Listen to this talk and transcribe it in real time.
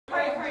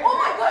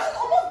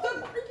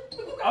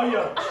Oh,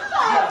 yeah.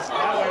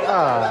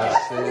 Ah,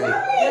 shit.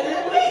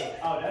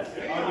 Oh, that's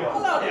it.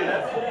 Oh, yeah.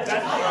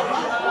 That's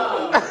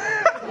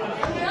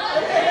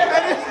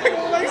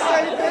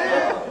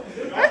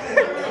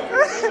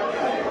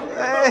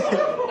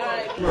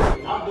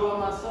I'll do it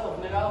myself,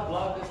 nigga. I'll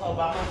vlog this all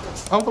by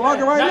myself. I'm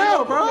vlogging right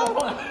now, bro.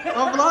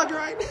 I'm vlogging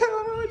right now. I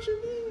don't know what you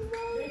mean,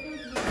 bro. You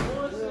know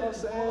what I'm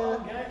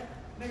saying?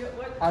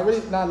 I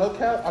really, no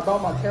cap. I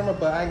bought my camera,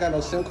 but I ain't got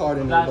no SIM card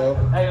in there, bro.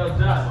 Hey, yo,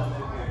 Josh.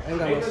 Ain't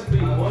got Niggas be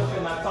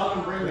watching. I told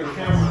him bring the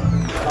camera.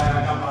 Like,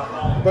 I got my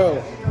phone.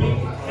 Bro.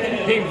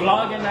 He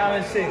vlogging now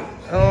and shit.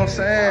 You know what I'm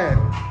saying?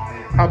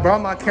 I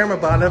brought my camera,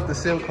 but I left the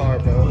SIM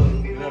card, bro.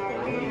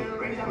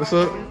 What's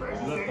up?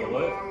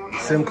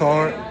 SIM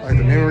card, like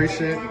the memory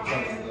shit.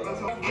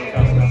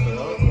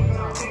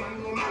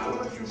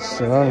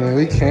 So, I mean,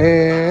 we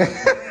can.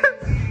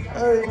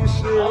 Hey,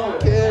 shit, we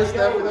can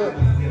step it up.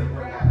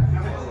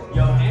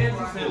 Yo,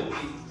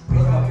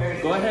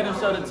 go ahead and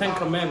show the 10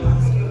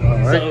 Commandments. All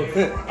right.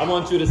 So, I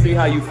want you to see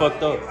how you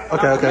fucked up.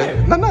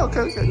 Okay. No,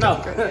 okay.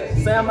 No,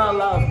 say them out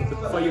loud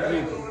for your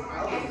people.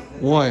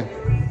 1.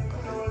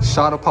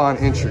 Shot upon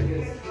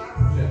entry.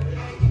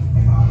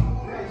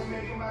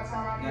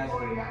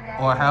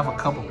 Or have a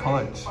cup of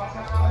punch.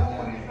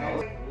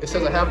 It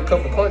says I have a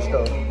cup of punch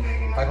though.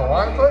 Like a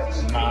wine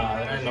punch? Nah,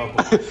 it ain't no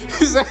punch.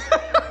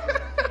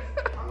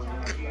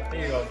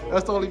 Here you go, fool.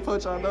 That's the only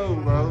punch I know,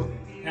 bro.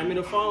 Hand me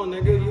the phone,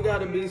 nigga. You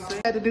gotta be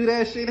sick. Had to do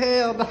that shit,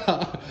 hell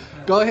nah.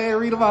 Go ahead and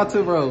read them out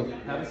too, bro.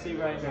 Have a seat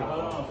right here.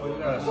 Hold on, fool. You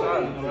got a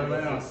shot. You know,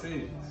 lay down a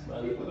seat.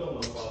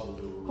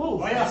 Who?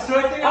 Why y'all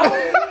sweating?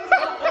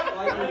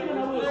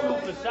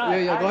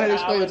 Yeah, go ahead and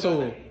explain it to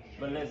him.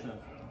 But listen.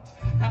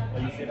 Oh,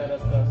 you see that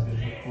stuff?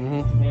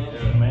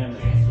 Man,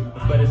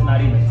 but it's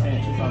not even 10.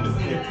 It's on the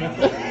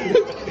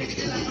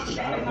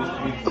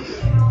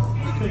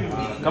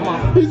 15. Come on.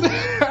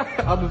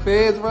 I'm the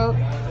feds, bro.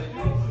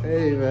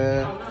 Hey,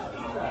 man.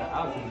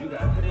 You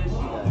got this, you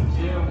got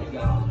gym, you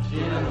got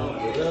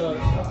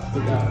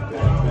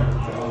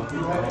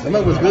That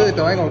milk was good,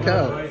 though. I ain't gonna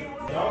count.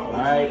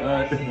 Alright,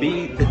 be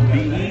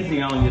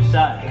easy on your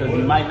shot, because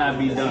you might not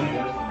be done.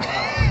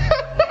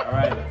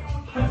 Alright.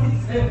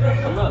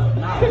 Look,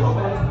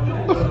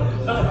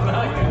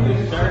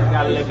 sure,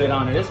 got a little bit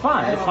on it. It's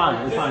fine.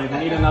 If you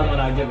need another one,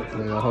 I'll give it to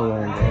you. Yeah, hold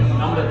on, bro.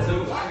 Number 2,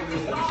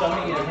 show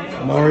me your hand.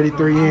 I'm already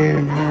 3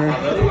 in, man.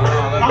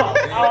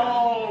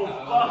 Oh,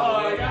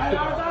 fuck. It's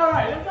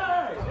alright.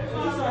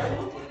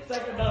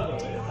 Take another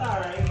one. It's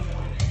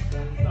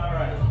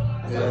alright.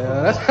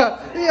 Yeah, that's how,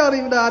 he don't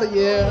even know how to,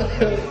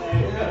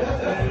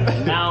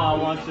 Now I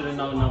want you to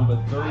know number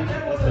 3.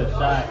 It's a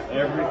shot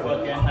every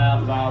fucking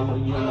half hour,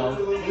 you know.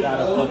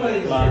 Gotta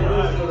fucking fly.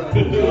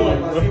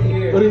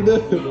 What do you do?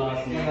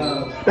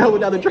 That one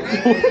without the drink.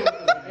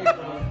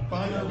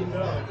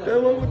 That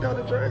one without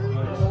the drink.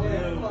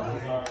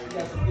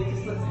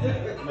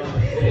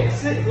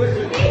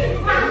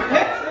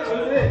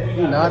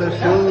 You're not a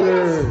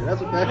shooter.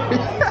 That's what that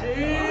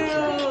is.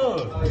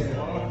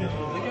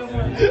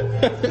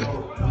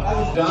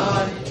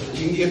 Don,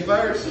 you can get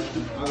first.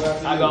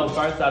 I go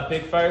first. I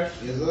pick first.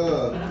 Yes,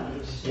 sir.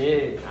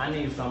 Shit, I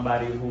need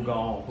somebody who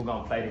gon'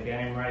 play the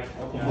game right.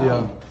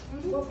 Yeah.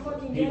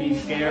 He be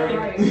scary.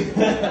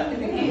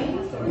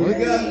 What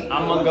you got?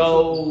 I'm gonna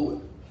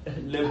go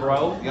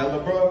Libro. You got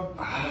LeBron?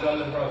 I'm gonna go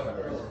Libro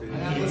first.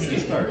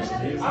 He's first.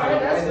 Alright,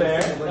 that's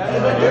fair.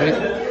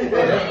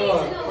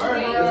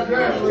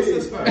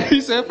 He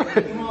said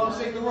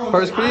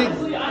first pick.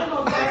 Honestly, I'm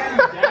gonna take you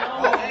down.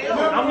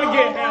 I'm gonna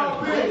get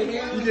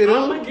hammered. You get I'm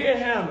him? gonna get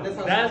hammered.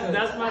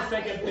 That's my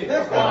second pick.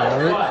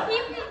 Alright.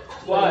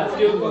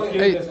 Excuse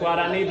me, squad.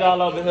 I need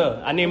y'all over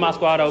here. I need my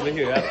squad over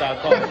here after I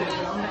call. I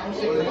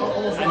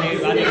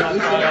need my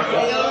squad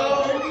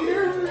over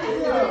here.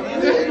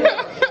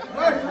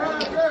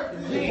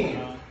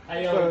 Hey,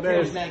 yo,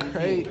 That's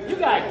crazy. you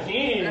got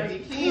Ken.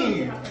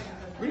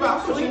 We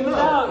about to push him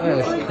up.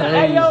 That's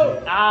Hey yo,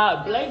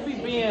 Blake be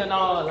being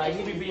like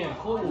he be being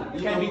cool. You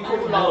can't be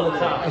cool all the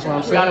time. That's what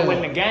I'm You gotta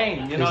saying. win the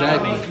game. You know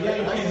Exactly. what I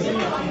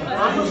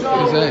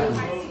mean? Exactly.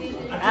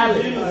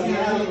 Alex.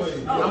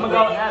 I'm gonna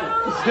go Alex.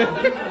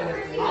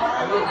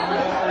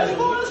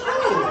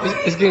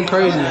 It's getting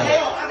crazy now.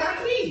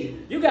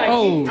 You got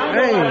Oh, Keith. I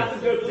know dang. that's a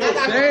good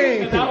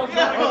pick.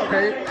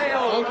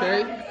 Dang. Okay.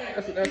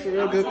 That's a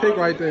real good pick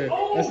right there.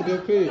 That's a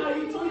good pick.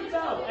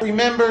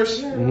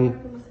 Remembers,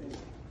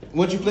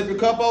 once you flip your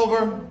cup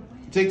over,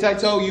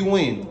 tic-tac-toe, you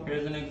win.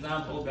 Here's an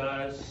example,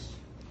 guys.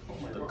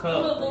 The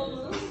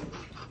cup.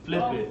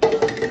 Flip it.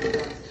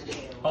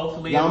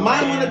 Hopefully Y'all it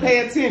might lands. want to pay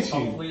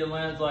attention. Hopefully it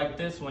lands like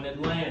this when it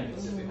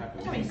lands.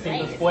 You see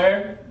the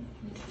square?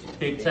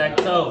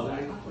 Tic-tac-toe.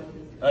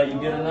 You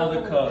get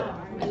another cup.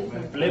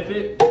 Flip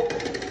it.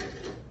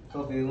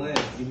 Hopefully it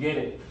lands. You get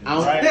it.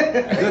 Right?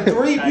 The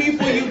 3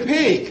 people you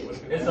pick,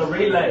 It's a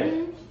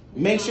relay.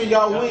 make sure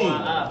y'all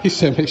win. He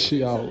said make sure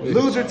y'all win.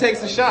 Loser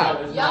takes the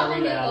shot. It's not a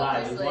relay, I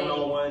lied. It's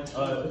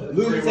one-on-one.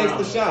 Loser takes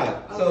the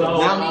shot. So So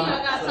now, I'm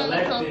got something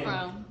to come selecting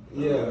from.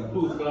 yeah.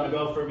 who's gonna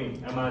go for me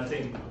and my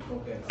team.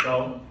 Okay.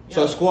 So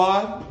So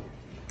squad,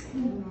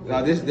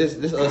 Nah, this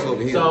us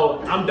over here. So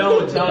I'm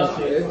done with y'all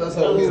shit. This us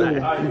over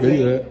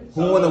here.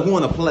 Who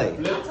wanna play?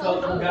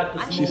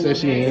 She said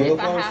she ain't.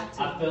 I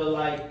feel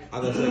like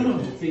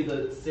it's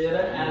either Sid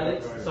or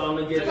Alex, so I'm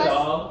gonna get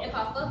y'all.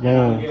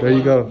 Boom. There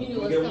you go.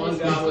 Get one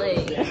guy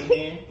with the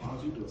hand.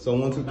 So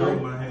 1, 2, 3.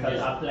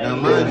 Now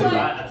mind you, I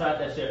tried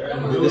that shit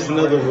earlier. this is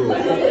another rule.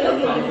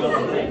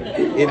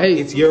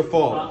 It's your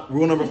fault.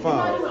 Rule number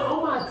 5.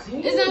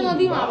 It's not gonna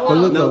be my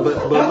fault. No, but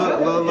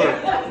look.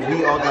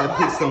 We all gotta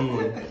pick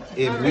someone.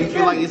 If we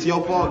feel like it's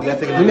your fault, you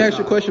gotta take it. Let me ask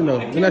you a question though.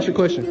 Let me ask you a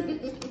question.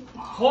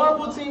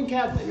 Horrible team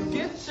captain.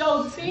 Get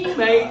your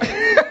teammate.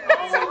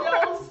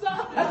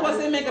 That's why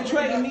they make a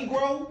trade,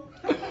 Negro.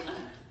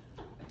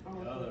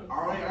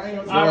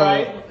 All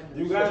right.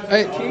 You got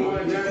hey,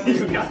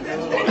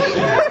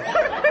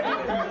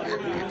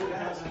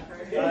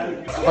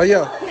 oh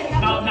yeah.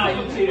 No,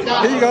 you cheated.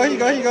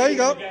 Here you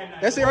go.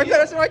 That's it right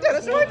there.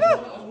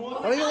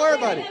 Don't even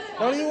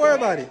worry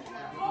about it.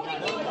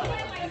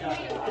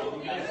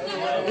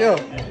 Yeah.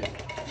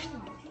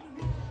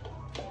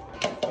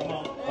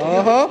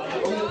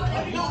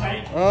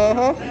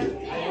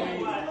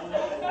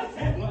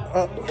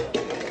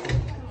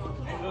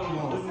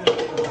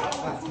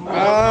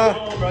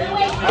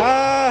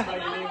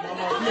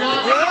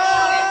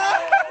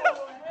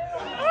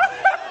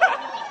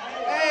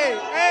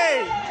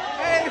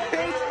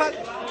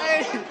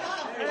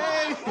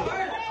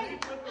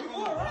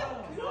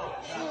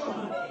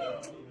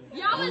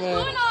 Y'all was doing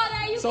all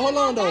that. You so hold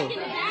on though.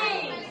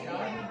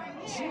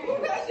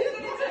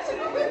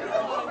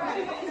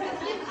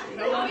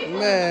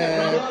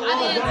 Man. I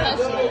didn't touch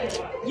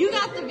it. You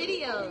got the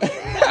video.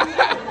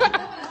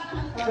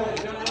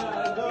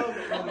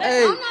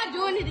 Hey. I'm not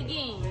doing it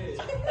again.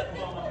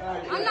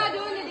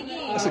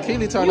 It's a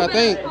Keely turn, I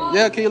think.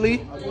 Yeah, Keely.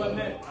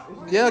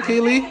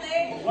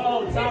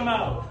 Whoa, time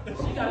out.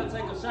 She gotta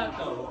take a shot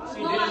though. She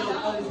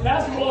didn't.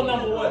 That's rule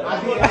number what?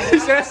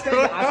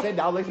 I said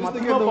I'll lace my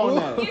team up on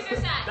that. Here's your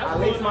shot. I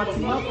lace my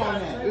team up on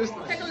that.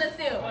 Take a little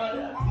sip.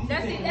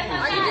 That's it. That's my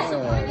shot.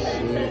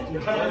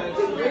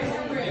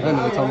 I know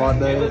what I'm talking about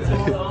that.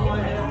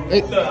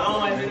 Hey.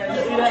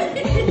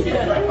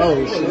 Oh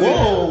shit.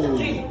 Whoa.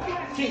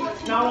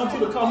 Keith, now I want you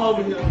to come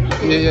over here.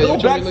 Yeah. Go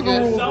back to the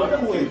room.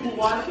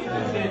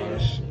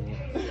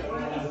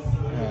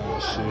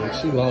 Shit,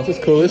 she lost. It's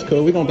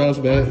cool. We gonna bounce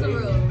back. What's the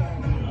rule?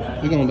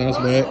 We gonna bounce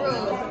back.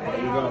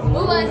 Who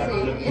was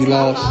it? You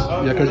lost.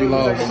 Yeah, cause you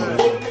lost.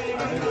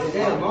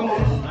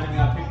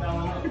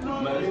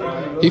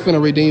 He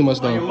finna redeem us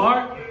On your though.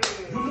 mark,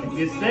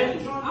 get set,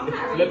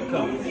 flip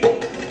cup.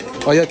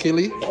 Oh yeah,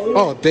 Keely.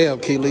 Oh damn,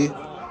 Keely.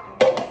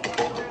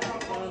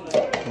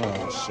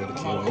 Oh shit,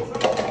 Keely.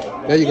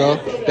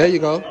 There you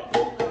go.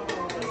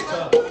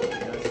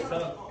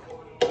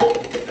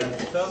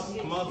 Tough.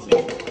 Come on,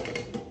 team.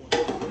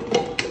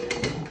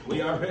 We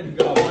are ready to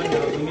go. We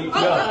need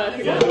y'all.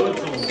 Yeah, do it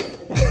to him.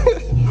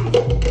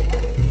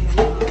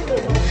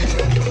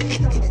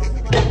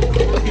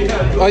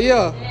 Oh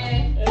yeah.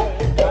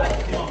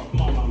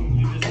 Come on.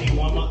 You just need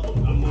one more.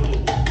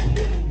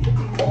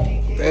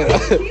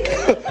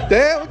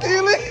 Damn,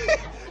 Keely.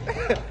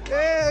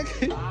 Damn,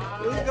 Keely.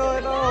 What's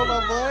going on, my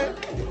boy?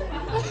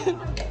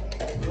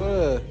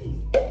 What?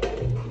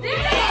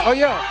 Oh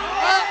yeah.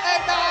 Hey,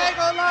 no, I ain't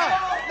gonna lie.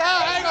 No,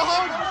 I ain't gonna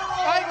hold you.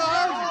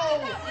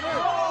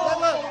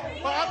 Look.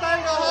 But I'm not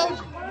gonna hold you.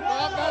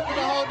 I'm not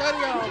gonna hold none of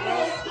y'all, bro.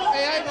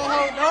 Hey, I ain't gonna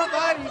hold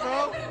nobody,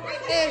 bro.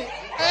 Hey.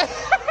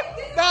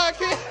 Nah, I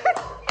can't.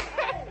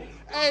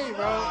 Hey,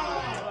 bro.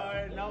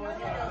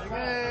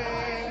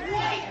 Man.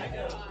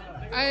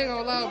 I ain't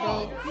gonna lie, bro.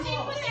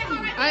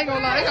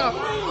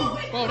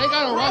 Bro, they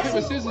got a rock,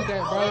 paper, scissors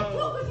that, bro.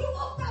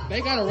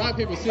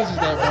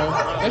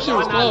 That shit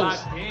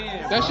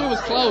was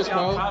close.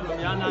 Bro.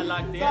 Y'all not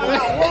locked in.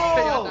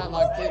 Y'all not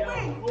locked in.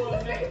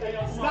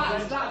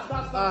 Stop.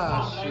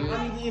 Ah, shit. I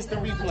need the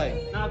instant replay.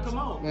 Nah, come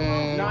on.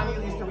 Man. I need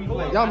the instant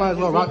replay. Y'all might as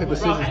well rock, paper,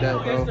 scissors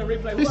that, bro.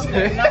 He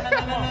said,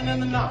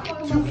 No.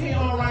 2K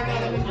on right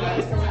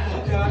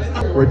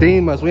now.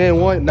 redeem us. We ain't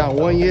won, not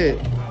one yet.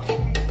 We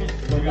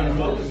gotta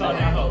focus on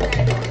that hoe.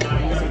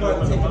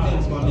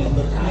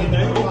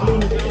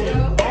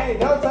 Hey,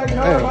 don't take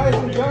no advice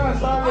from John.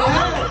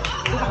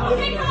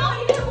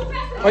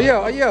 Oh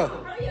yeah.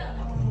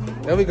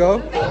 There we go.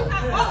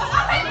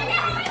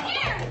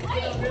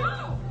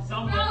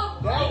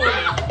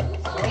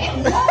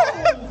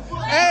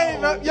 Hey,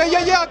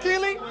 yeah,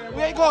 Keely.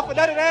 We ain't going for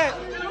none of that.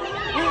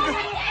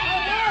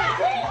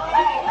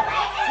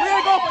 We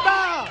ain't going for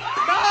nah.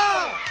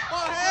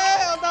 Oh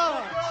hell no.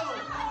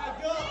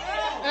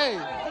 Hey,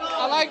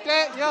 I like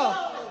that. Yeah.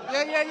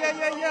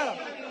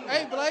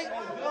 Hey, Blake.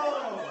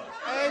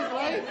 Hey,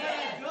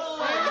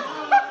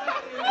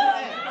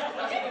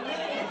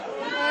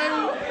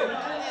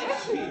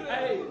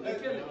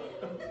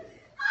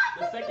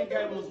 the second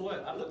game was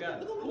what? I forgot.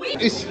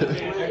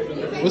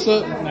 What's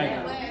up?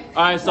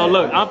 All right, so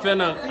look, I'm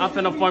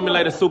finna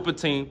formulate a super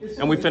team,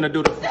 and we finna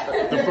do the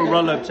fruit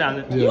roll-up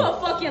challenge. You a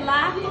fucking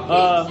lie.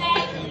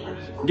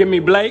 Give me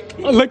Blake.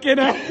 Look at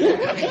that.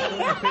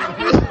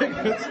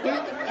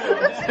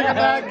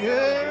 Not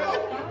good.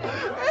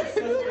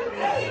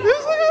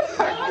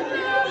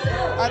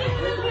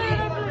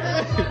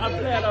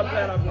 I'm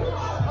playing.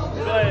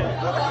 But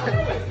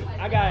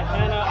I got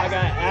Hannah, I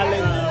got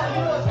Alex.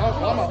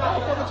 I'm a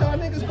fuck with y'all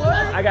niggas, boy.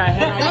 I got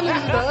Hannah. Y'all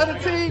niggas the other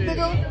team,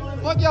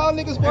 nigga. Fuck y'all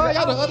niggas, boy.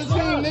 Y'all the other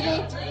team,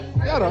 nigga.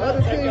 Y'all the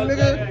other team,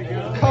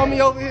 nigga. Call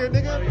me over here,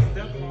 nigga.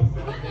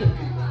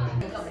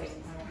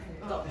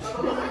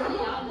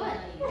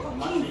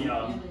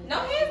 No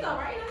hands though,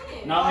 right?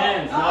 No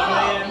hands.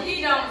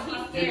 He don't.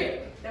 He's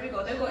scared. There we go,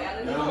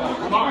 Alex.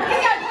 Come on.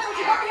 Hurry up.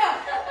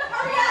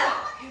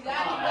 You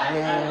got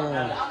it.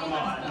 Come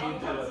on.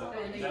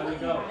 There we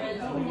go.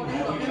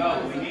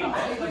 We need that.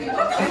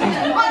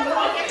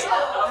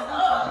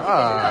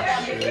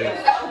 Ah, shit.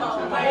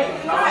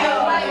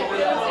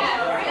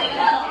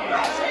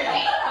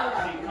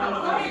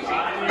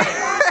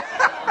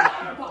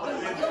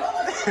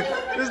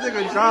 This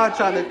nigga John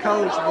trying to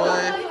coach,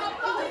 boy.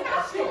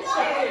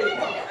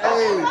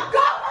 Hey.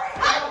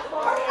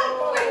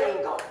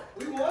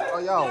 Oh,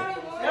 yo.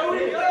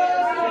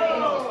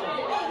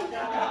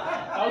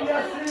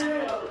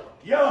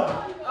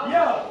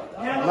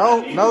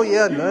 No,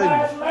 yeah, nothing.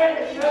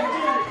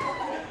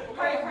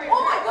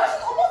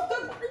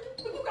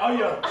 Oh,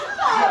 yeah.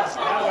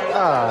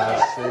 Ah,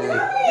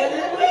 shit.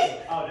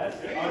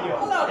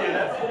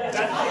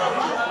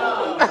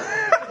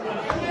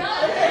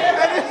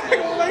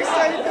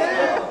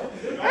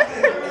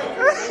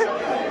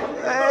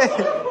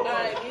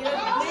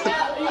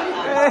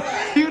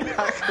 You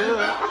not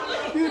good.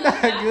 You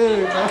not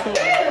good, bro.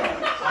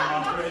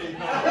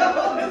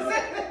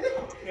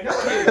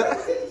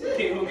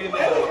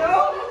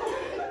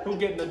 Who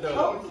getting the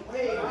dog?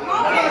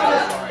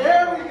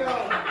 There we go.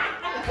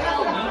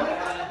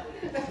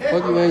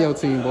 Fuck you and your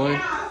team, boy.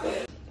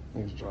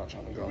 Niggas trying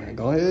to go ahead.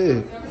 Go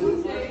ahead.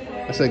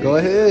 I said go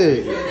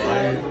ahead.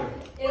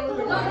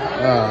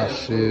 Ah,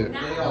 shit.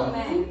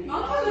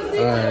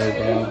 Alright,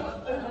 bro.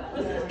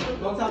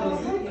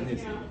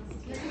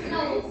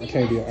 I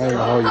can't be, I ain't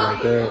gonna hold you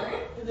like that.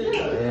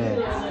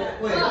 Damn.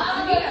 What's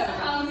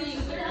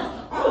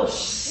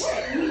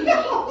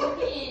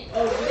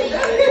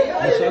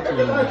up to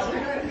me?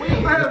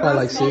 It's probably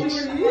like 6.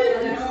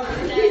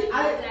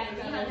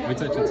 We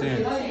touching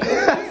 10.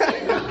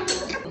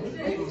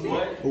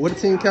 What the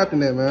team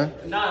captain at, man?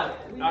 Nah,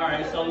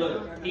 alright, so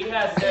look, he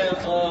has said,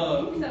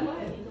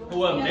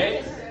 who up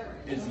next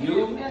is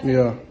you.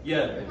 Yeah.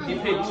 Yeah, he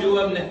picked you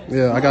up next.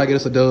 Yeah, I gotta get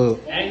us a dub.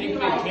 And he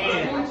picked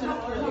Ken.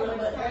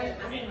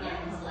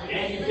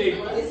 And he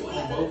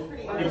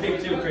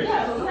picked you, Chris.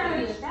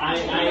 I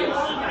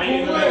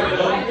ain't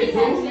gonna pick two.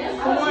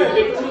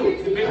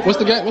 What's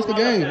the game? What's the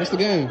game? What's the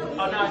game?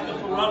 Oh, no, it's the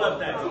fruit roll-up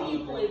thing.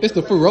 It's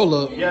the fruit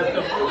roll-up. Yeah, it's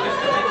the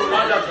fruit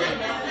roll-up thing.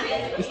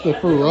 It's the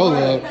fruit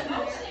roll-up.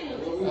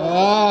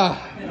 Ah.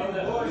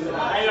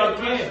 Hey, yo,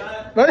 Ken.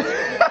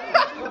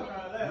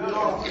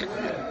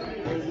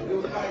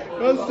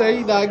 Bro say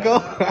he not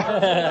going.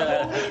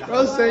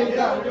 Bro say he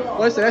not.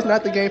 Bro say that's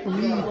not the game for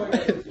me.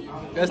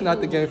 That's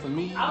not the game for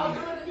me.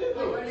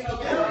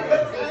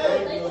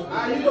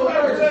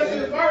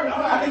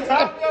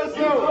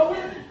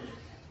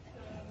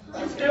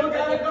 You still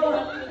gotta go.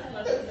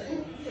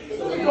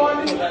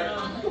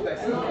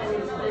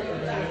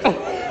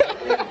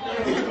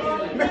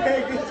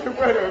 Man, get your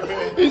brother,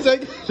 man. He's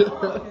like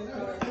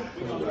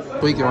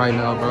tweaking right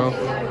now, bro.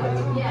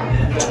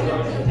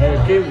 Hey,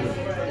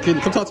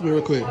 Kid, come talk to me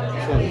real quick.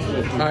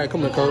 All right,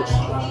 come on, coach.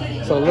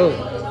 So look,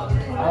 I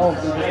don't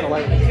think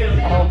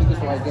it's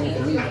the right game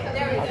for me. I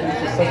think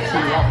it's just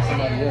substitute out for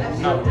somebody else.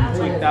 No,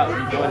 tweaked out. You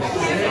doing it.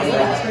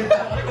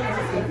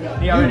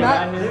 You're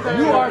not the coach.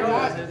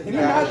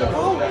 You're not the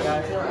coach.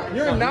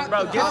 You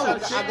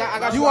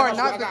are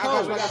not the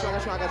coach. I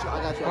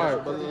got you. All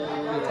right, but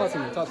talk to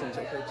me.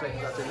 Check it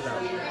out.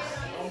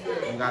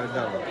 You gotta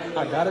go.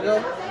 I gotta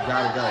go?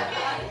 Gotta go.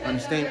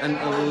 Understand? I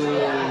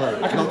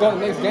can go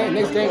next game.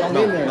 Next game, I'm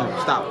in there. No,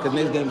 stop. Because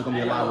next game is going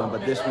to be a live one,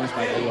 but this one's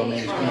like, hey, yo,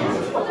 man,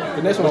 come on.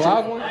 The next one a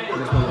live one?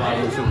 This one's a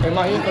live one, too. Am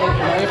I in for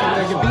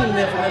that? You're being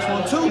there for this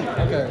one, too.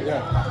 Okay,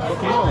 yeah. But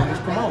come on.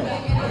 Just come on.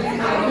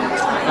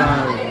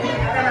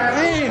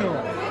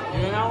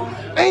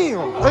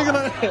 Damn! Look at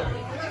that.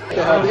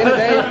 At the end of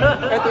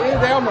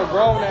the day, I'm a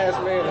grown ass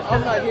man. If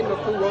I'm not hitting the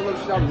full roll up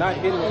shit, I'm not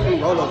hitting the full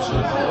roll up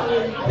shit.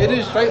 It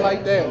is straight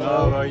like that.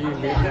 No, bro, you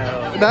hitting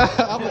that. Nah,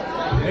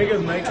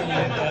 Niggas making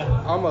that.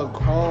 I'm a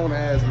grown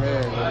ass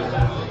man.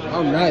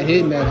 I'm not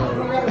hitting that.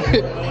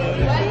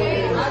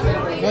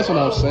 That's what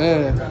I'm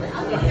saying.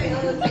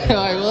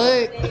 Like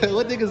what?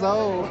 What niggas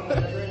on?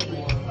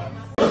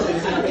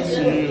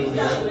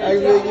 Hey,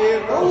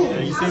 yeah, bro.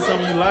 You see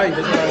something you like,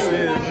 that's what I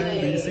said.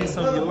 When you see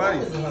something you like.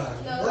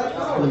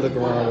 Let me look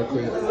around real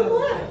quick.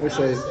 Let's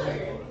say.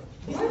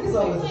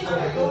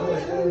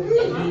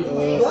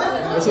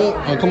 What's up?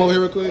 Oh, come over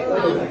here real quick. I'm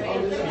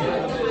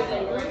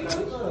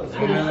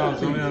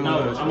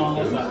on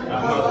this side.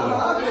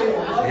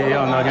 Yeah,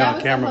 y'all not getting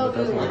on camera, but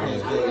that's not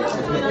good.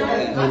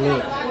 Hey,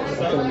 look.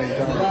 I'm gonna make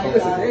John.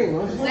 It's a game,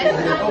 huh?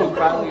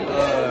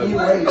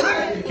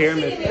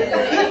 Caramel.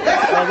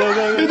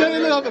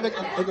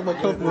 Look at my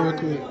cup real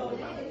quick.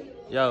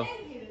 Yo,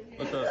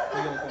 what's up?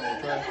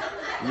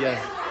 Yeah.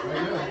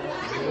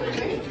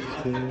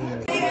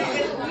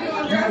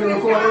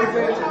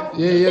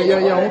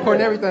 Yeah. I'm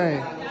recording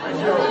everything.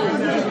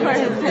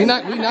 We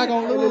not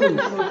gonna lose.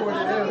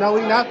 No,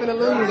 we not finna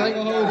lose. I ain't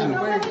gonna hold you.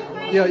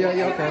 Yeah.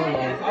 Okay, hold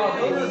on.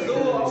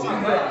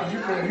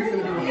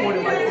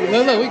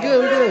 Look, we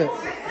good.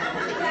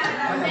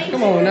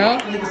 Come on now.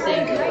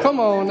 Come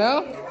on.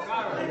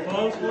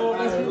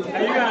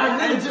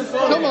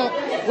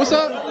 What's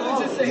up?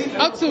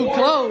 I'm too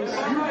close.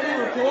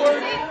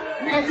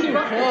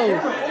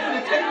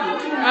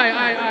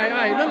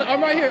 Alright. Look,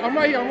 I'm right here.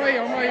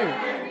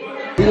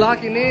 We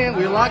locking in.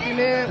 We're locking.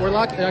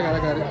 I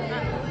got it.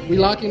 We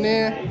locking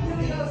in.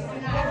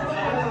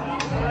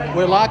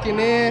 We're locking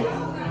in.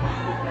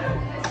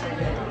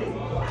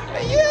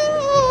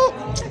 Yo!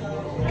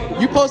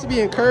 You supposed to be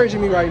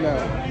encouraging me right now.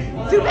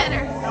 Do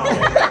better.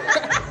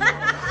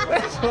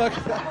 That's what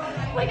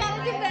We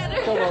gotta do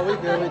better. Come on, we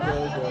good. We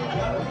finna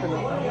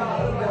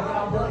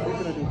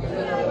do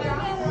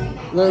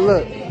better.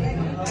 Look.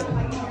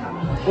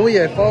 Where we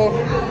at, 4?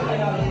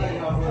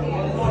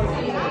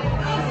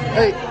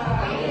 Hey.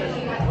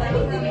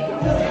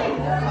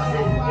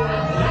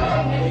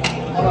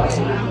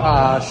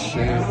 Ah,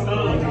 shit.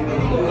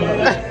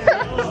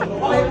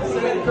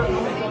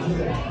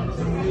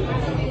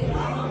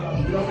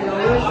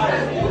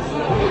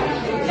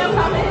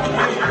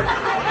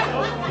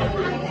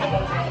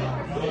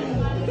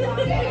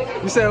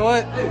 You said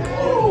what?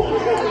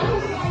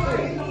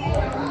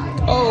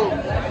 Oh.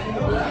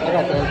 I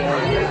got that.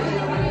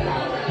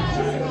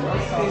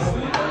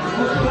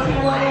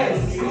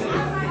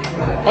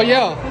 Oh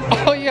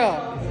yeah.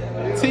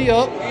 Tee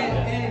up.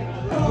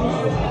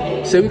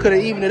 See, we could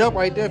have evened it up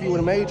right there if you would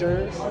have made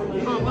yours.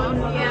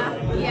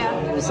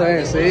 Yeah. I'm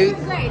saying, see?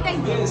 Great,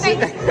 thank you.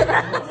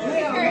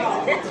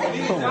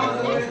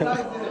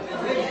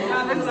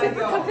 I'm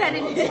super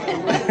competitive.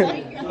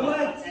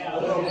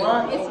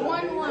 It's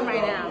 1-1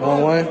 right now.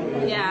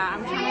 1-1? Yeah,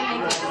 I'm trying to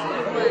make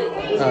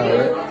it good,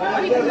 Alright.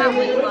 but people not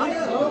winning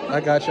lost. I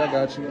got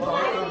you.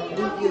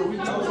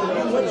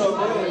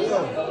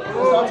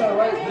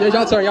 Yeah,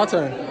 y'all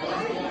turn.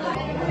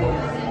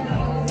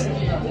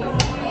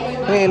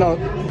 He ain't no.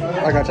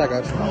 I got you.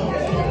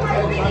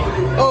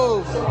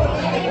 Oh!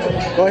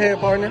 Go ahead,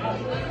 partner.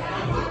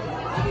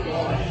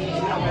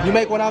 You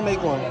make one, I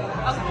make one.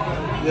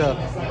 Yeah.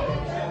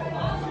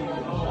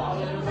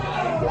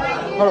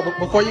 Hold on,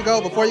 before you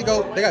go,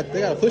 they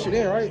gotta push it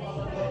in, right?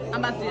 I'm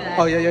about to do that.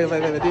 Oh yeah,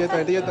 wait, do your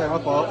thing, my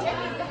fault.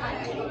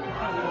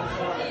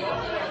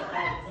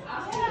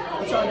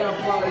 What y'all got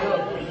fired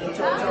up?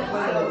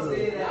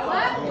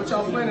 What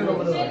y'all planning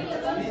over there?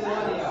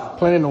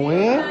 Planning to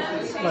win?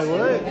 Like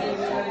what?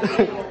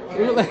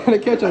 You like to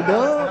catch a dub?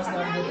 That's not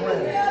a good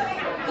plan.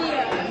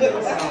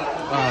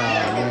 Oh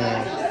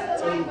man.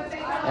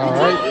 All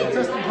right.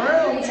 Just the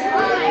ground.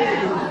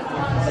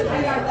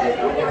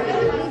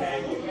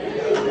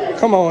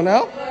 Come on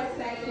now.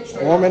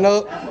 Warming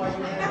up.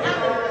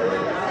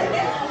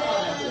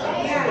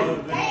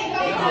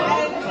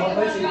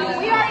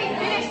 We already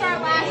finished our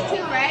last 2,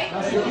 right?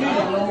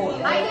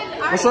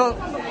 What's up?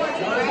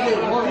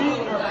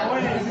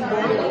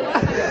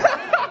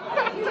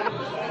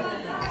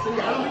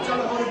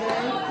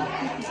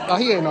 Oh,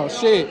 he ain't no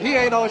shit.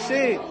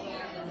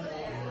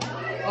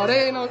 Oh,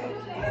 they ain't no.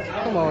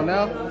 Come on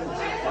now.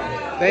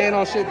 They ain't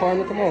no shit,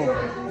 partner. Come on.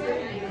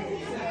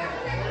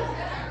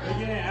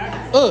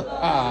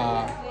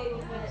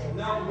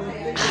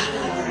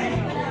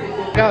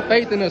 Got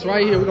faith in us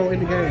right here. We're gonna win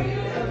the game.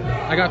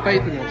 I got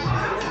faith in us.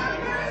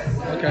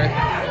 Okay.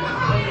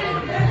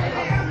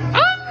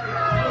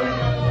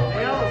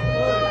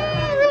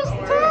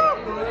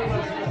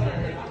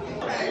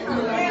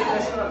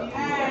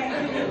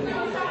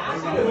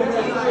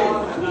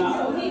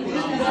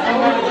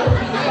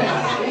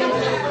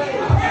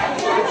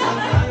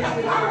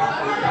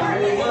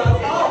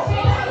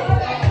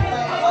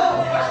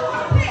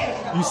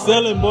 You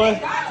selling, boy.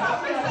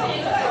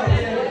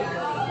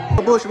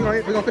 Bush, we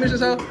gonna finish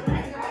this out?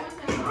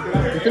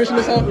 We finishing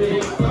this out?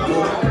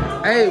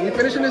 Hey, we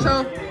finishing this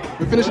out?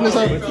 We finishing this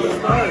out?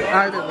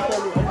 Alright then.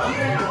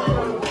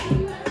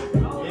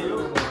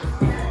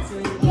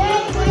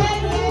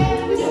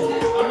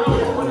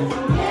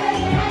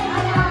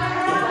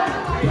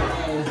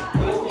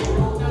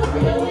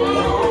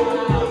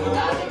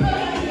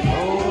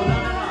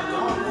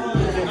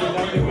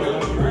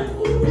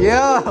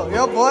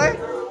 Yeah, boy.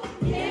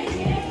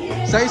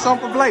 Say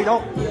something for Blake.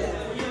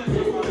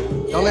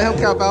 Don't let him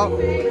cap out.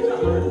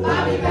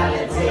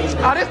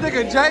 Oh, this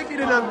nigga janky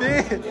to them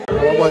big. Oh,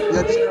 what?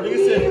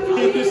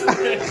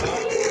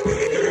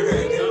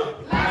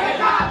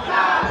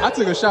 I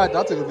took a shot.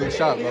 I took a big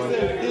shot, bro.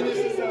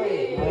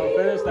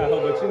 Finish that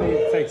hoe, but you need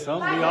to take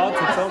something. We all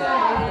took something.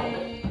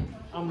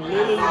 I'm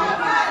literally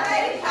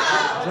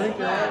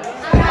drinking.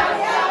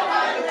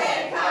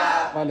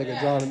 My nigga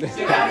John.